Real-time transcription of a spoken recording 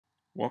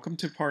Welcome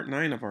to part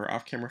 9 of our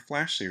off-camera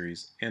flash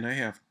series, and I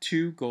have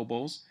two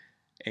Gobos,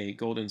 a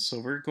gold and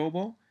silver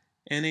Gobo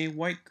and a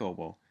white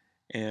Gobo.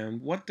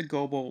 And what the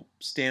Gobo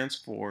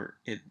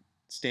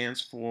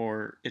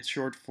it's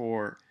short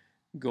for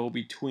go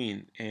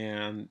between,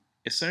 and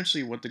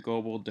essentially what the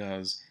Gobo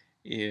does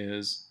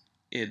is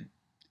it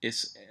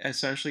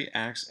essentially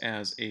acts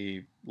as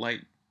a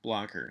light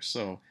blocker.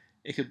 So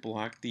it could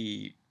block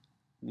the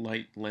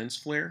light lens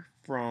flare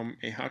from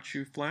a hot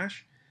shoe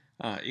flash.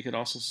 It could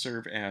also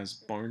serve as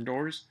barn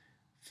doors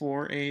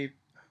for a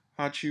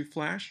hot shoe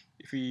flash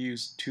if you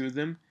use two of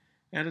them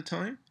at a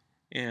time,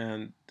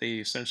 and they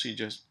essentially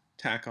just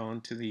tack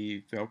on to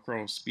the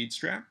Velcro speed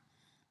strap.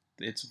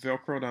 It's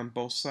Velcroed on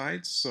both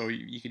sides, so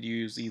you could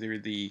use either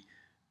the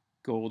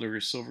gold or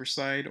silver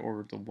side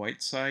or the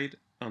white side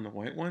on the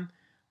white one,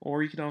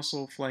 or you could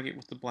also flag it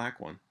with the black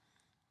one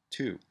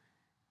too.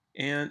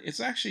 And it's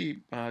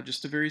actually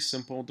just a very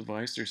simple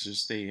device. There's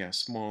just a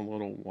small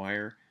little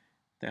wire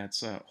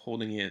that's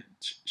holding it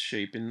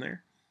shape in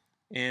there.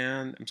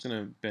 And I'm just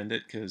going to bend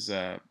it because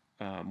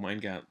mine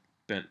got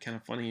bent kind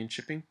of funny in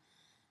shipping.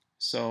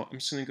 So I'm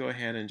just going to go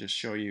ahead and just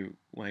show you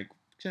like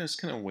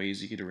just kind of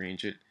ways you could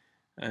arrange it.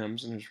 And I'm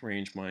just going to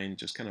arrange mine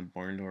just kind of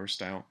barn door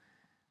style.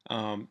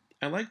 I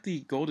like the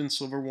gold and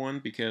silver one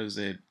because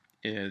it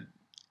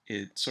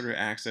it sort of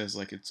acts as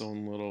like its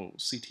own little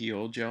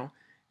CTO gel.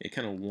 It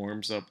kind of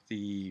warms up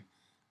the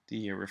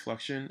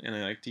reflection, and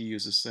I like to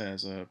use this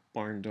as a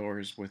barn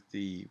doors with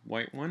the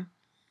white one.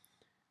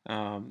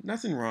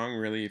 Nothing wrong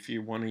really if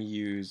you want to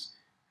use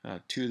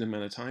two of them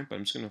at a time, but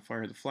I'm just going to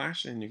fire the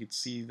flash, and you can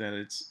see that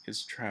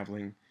it's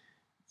traveling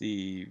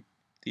the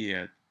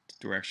the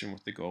direction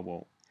with the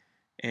gobo.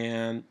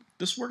 And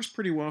this works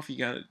pretty well if you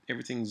got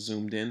everything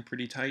zoomed in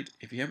pretty tight.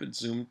 If you have it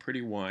zoomed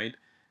pretty wide,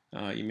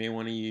 you may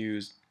want to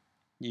use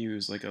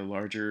like a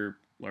larger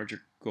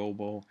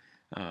gobo.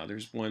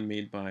 There's one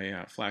made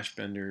by Flash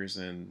Benders,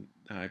 and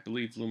I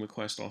believe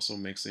LumaQuest also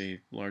makes a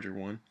larger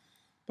one.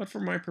 But for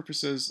my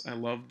purposes, I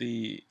love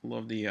the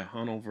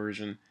Honl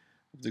version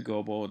of the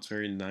Gobo. It's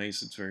very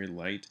nice. It's very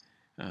light.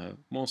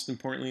 Most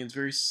importantly, it's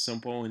very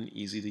simple and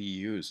easy to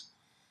use,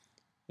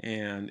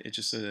 and it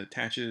just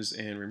attaches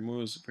and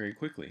removes very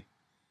quickly.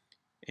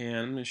 And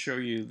I'm going to show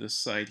you this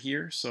side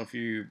here. So if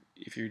you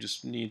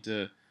just need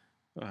to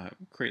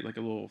create like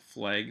a little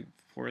flag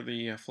for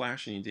the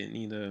flash, and you didn't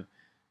need to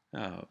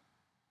uh,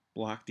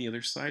 block the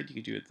other side, you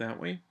could do it that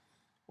way.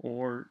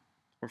 Or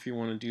if you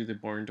want to do the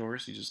barn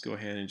doors, you just go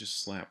ahead and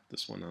just slap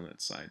this one on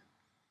that side.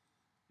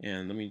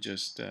 And let me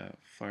just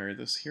fire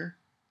this here.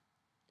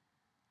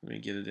 Let me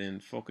get it in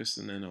focus,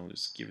 and then I'll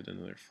just give it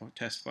another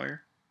test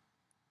fire.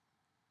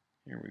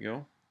 Here we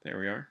go. There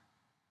we are.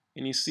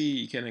 And you see,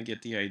 you kind of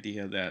get the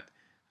idea that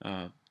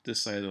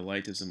this side of the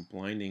light isn't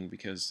blinding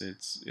because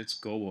it's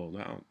goboed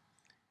out.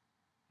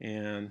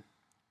 And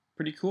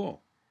pretty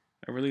cool.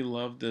 I really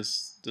love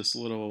this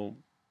little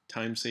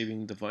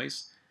time-saving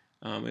device.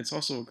 It's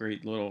also a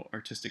great little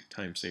artistic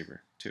time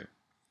saver too.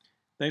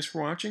 Thanks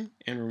for watching,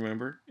 and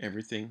remember,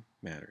 everything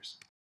matters.